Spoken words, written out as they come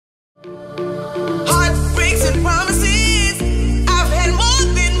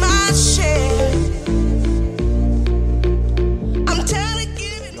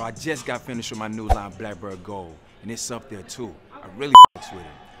I just got finished with my new line, Blackbird Gold, and it's up there too. I really with it.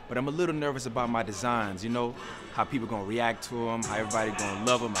 But I'm a little nervous about my designs, you know, how people gonna react to them, how everybody gonna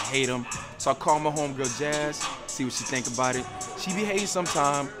love them or hate them. So I called my homegirl Jazz, see what she think about it. She be hating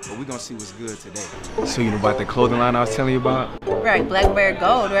sometime, but we gonna see what's good today. So you know about the clothing line I was telling you about? Right, Blackbird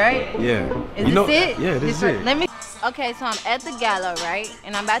Gold, right? Yeah. Is this it? Yeah, this is it. Let me. Okay, so I'm at the Galleria, right?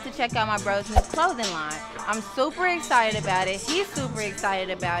 And I'm about to check out my bro's new clothing line. I'm super excited about it. He's super excited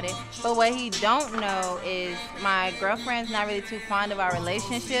about it. But what he don't know is my girlfriend's not really too fond of our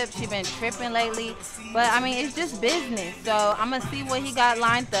relationship. She been tripping lately. But I mean, it's just business. So I'm gonna see what he got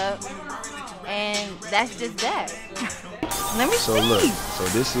lined up. And that's just that. Let me see. So look, so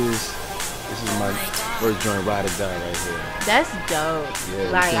this is my first joint ride or die right here. That's dope. Yeah,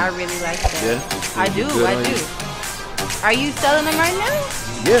 like I really like that. Yeah. I do. Are you selling them right now?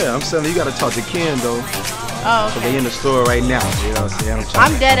 Yeah, I'm selling. You gotta talk to Ken though. Oh, okay. So they in the store right now. You know what I'm saying?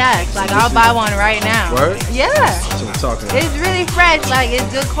 I'm dead ass. Like I'll buy one right now. Word? Yeah. That's what I'm talking about. It's really fresh. Like it's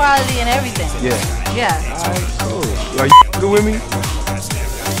good quality and everything. Yeah. Yeah. Alright, cool. Are you good with me?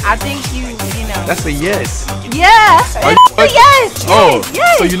 I think you know. That's a yes. Yeah. It's a yes. Oh.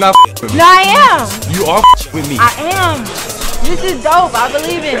 Yes. So you're not with me? No, I am. You are with me. I am. This is dope. I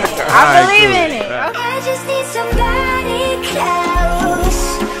believe in it. I believe in it. Okay.